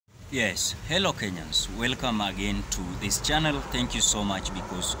Yes, hello Kenyans, welcome again to this channel. Thank you so much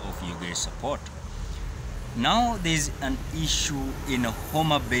because of your great support. Now there's an issue in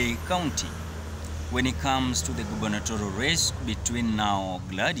HOMABAY County when it comes to the gubernatorial race between now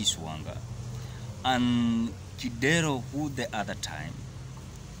Gladys Wanga and Kidero, who the other time.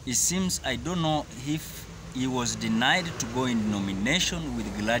 It seems, I don't know if he was denied to go in nomination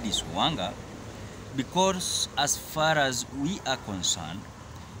with Gladys Wanga, because as far as we are concerned,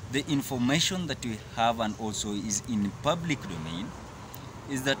 the information that we have and also is in public domain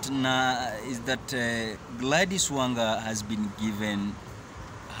is that Gladys Wanga has been given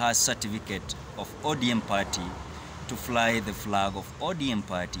her certificate of ODM party to fly the flag of ODM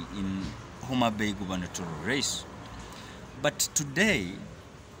party in HOMABAY gubernatorial race. But today,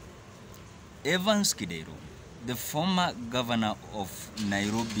 Evans Kidero, the former governor of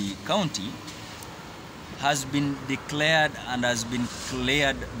Nairobi County, has been declared and has been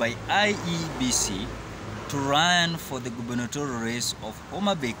cleared by IEBC to run for the gubernatorial race of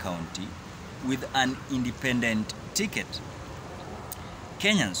HOMABAY County with an independent ticket.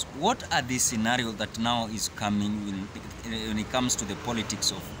 Kenyans, what are the scenarios that now is coming when it comes to the politics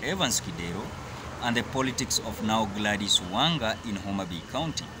of Evans Kidero and the politics of now Gladys Wanga in HOMABAY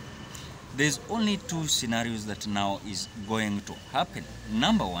County? There's only two scenarios that now is going to happen.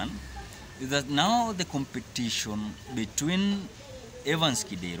 Number one is that now the competition between Evans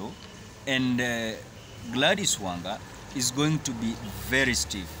Kidero and Gladys Wanga is going to be very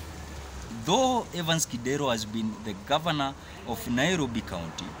stiff. Though Evans Kidero has been the governor of Nairobi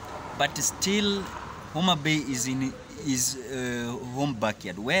County, but still HOMABAY is in his home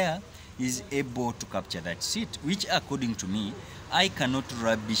backyard, where he is able to capture that seat, which according to me, I cannot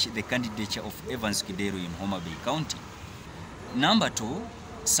rubbish the candidature of Evans Kidero in HOMABAY County. Number two,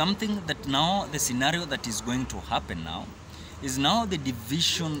 something that now, the scenario that is going to happen now, is now the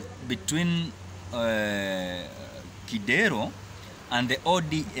division between Kidero and the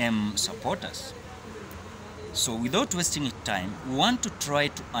ODM supporters. So without wasting time, we want to try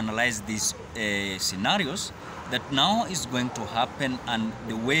to analyze these scenarios that now is going to happen, and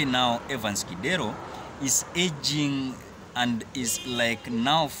the way now Evans Kidero is edging and is like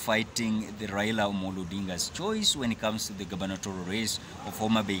now fighting the RAILA'S choice when it comes to the gubernatorial race of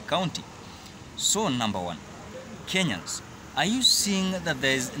HOMABAY County. So number one, Kenyans, are you seeing that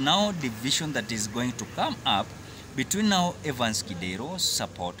there is now division that is going to come up between now Evans Kidero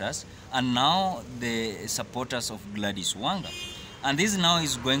supporters and now the supporters of Gladys Wanga? And this now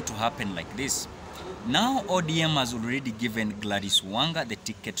is going to happen like this. Now ODM has already given Gladys Wanga the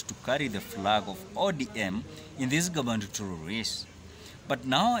ticket to carry the flag of ODM in this gubernatorial race. But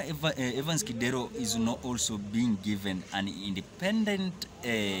now Evans Kidero is now also being given an independent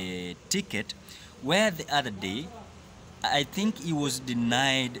ticket, where the other day, I think he was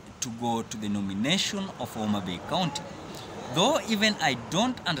denied to go to the nomination of HOMABAY County. Though even I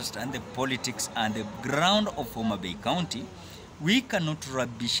don't understand the politics and the ground of HOMABAY County, we cannot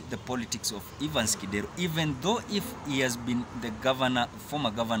rubbish the politics of Evans Kidero, even though if he has been the governor,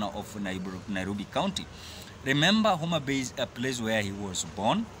 former governor of Nairobi County. Remember, HOMABAY is a place where he was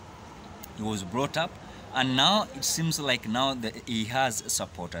born, he was brought up, and now it seems like now that he has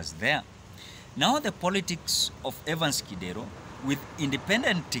supporters there. Now the politics of Evans Kidero with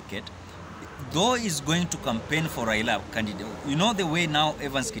independent ticket, though he's going to campaign for Raila candidate, you know the way now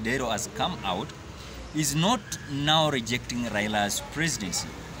Evans Kidero has come out, is not now rejecting RAILA'S presidency.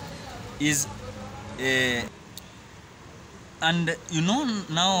 And you know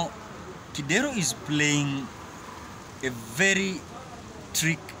now Kidero is playing a very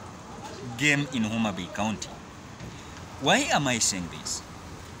trick game in HOMABAY County. Why am I saying this?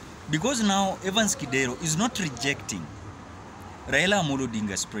 Because now Evans Kidero is not rejecting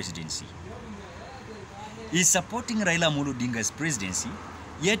RAILA'S presidency. He's supporting RAILA'S presidency,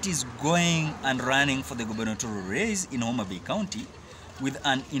 yet is going and running for the gubernatorial race in HOMABAY County with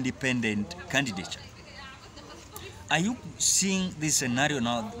an independent candidature. Are you seeing this scenario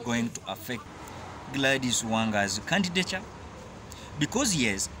now going to affect Gladys Wanga's candidature? Because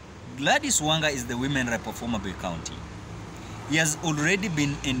yes, Gladys Wanga is the women rep of HOMABAY County. He has already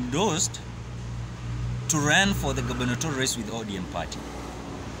been endorsed to run for the gubernatorial race with ODM party,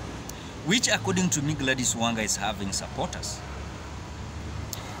 which according to me, Gladys Wanga is having supporters.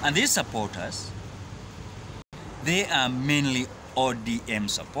 And these supporters, they are mainly ODM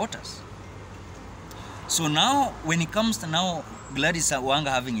supporters. So now, when it comes to now Gladys Wanga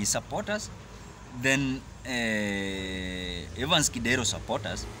having his supporters, then Evans Kidero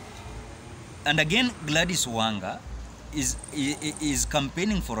supporters, and again Gladys Wanga is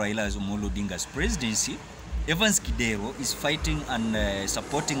campaigning for RAILA'S presidency, Evans Kidero is fighting and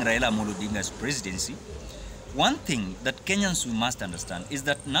supporting Raila Amolo Odinga's presidency, one thing that Kenyans we must understand is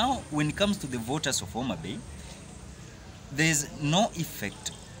that now when it comes to the voters of HOMABAY, there is no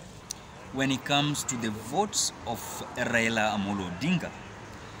effect when it comes to the votes of Raila Amolo Odinga.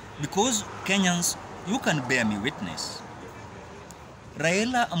 Because Kenyans, you can bear me witness,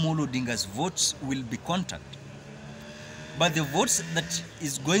 Raila Amolo Odinga's votes will be counted. But the votes that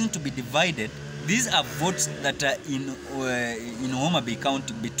is going to be divided, these are votes that are in HOMABAY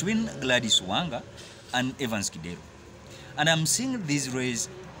County between Gladys Wanga and Evans Kidero. And I'm seeing this race,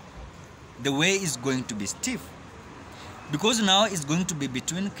 the way is going to be stiff. Because now it's going to be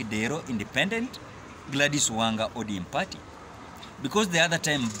between Kidero, Independent, Gladys Wanga, ODM Party. Because the other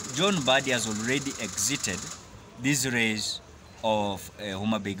time, John Mbadi has already exited this race of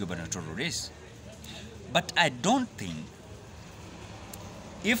HOMABAY gubernatorial race. But I don't think,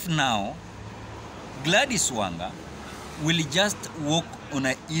 if now Gladys Wanga will just walk on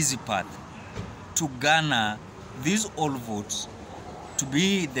an easy path to garner these all votes to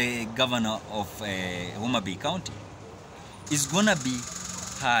be the governor of HOMABAY County, it's gonna be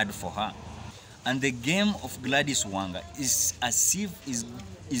hard for her. And the game of Gladys Wanga is as if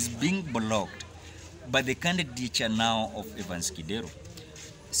is being blocked by the candidature now of Evans Kidero.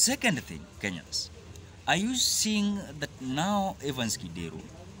 Second thing, Kenyans, are you seeing that now Evans Kidero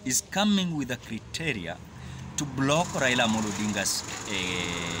is coming with a criteria to block Raila Amolo Odinga's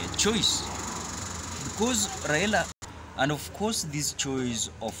choice? Because Raila, and of course this choice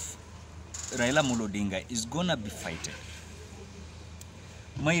of Raila Amolo Odinga is gonna be fighted.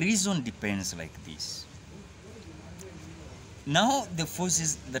 My reason depends like this. Now the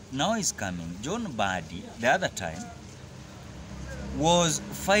forces that now is coming, John Mbadi, the other time, was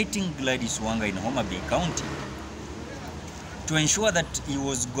fighting Gladys Wanga in HOMABAY County to ensure that he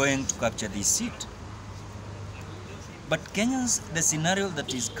was going to capture this seat. But Kenyans, the scenario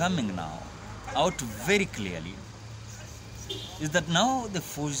that is coming now out very clearly is that now the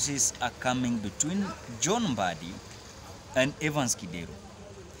forces are coming between John Mbadi and Evans Kidero.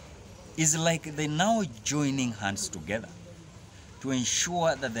 It's like they're now joining hands together to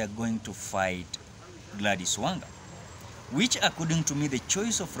ensure that they're going to fight Gladys Wanga, which according to me, the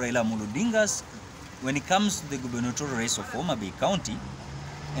choice of Raila Amolo Odinga's when it comes to the gubernatorial race of HOMABAY County,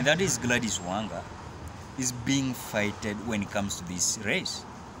 and that is Gladys Wanga, is being fighted when it comes to this race.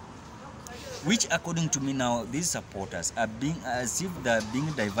 Which according to me now, these supporters are being as if they're being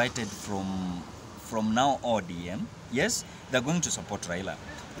diverted from now ODM. Yes, they're going to support Raila.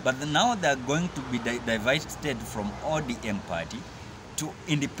 But now they're going to be diverted from ODM party to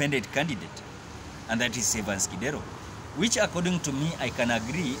independent candidate. And that is Evans Kidero. Which according to me, I can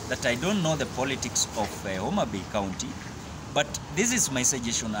agree that I don't know the politics of HOMABAY County. But this is my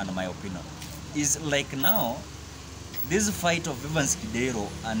suggestion and my opinion. Is like now, this fight of Evans Kidero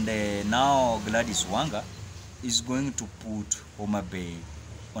and now Gladys Wanga is going to put HOMABAY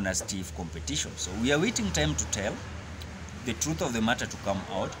on a stiff competition. So we are waiting time to tell the truth of the matter to come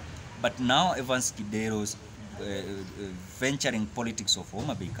out. But now Evans Kidero's venturing politics of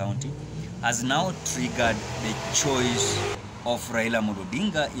HOMABAY County has now triggered the choice of Raila Amolo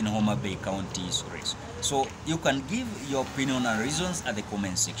Odinga in HOMABAY County's race. So you can give your opinion and reasons at the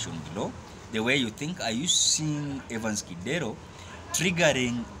comment section below. The way you think, are you seeing Evans Kidero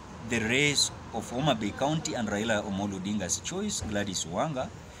triggering the race of HOMABAY County and Raila Amolo Odinga's choice, Gladys Wanga,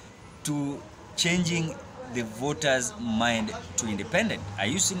 to changing the voters' mind to independent? Are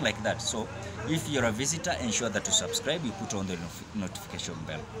you seeing like that? So if you're a visitor, ensure that you subscribe, you put on the notification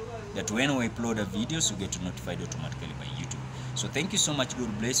bell, that when we upload a videos, you get notified automatically by YouTube. So thank you so much.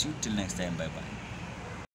 God bless you. Till next time. Bye-bye.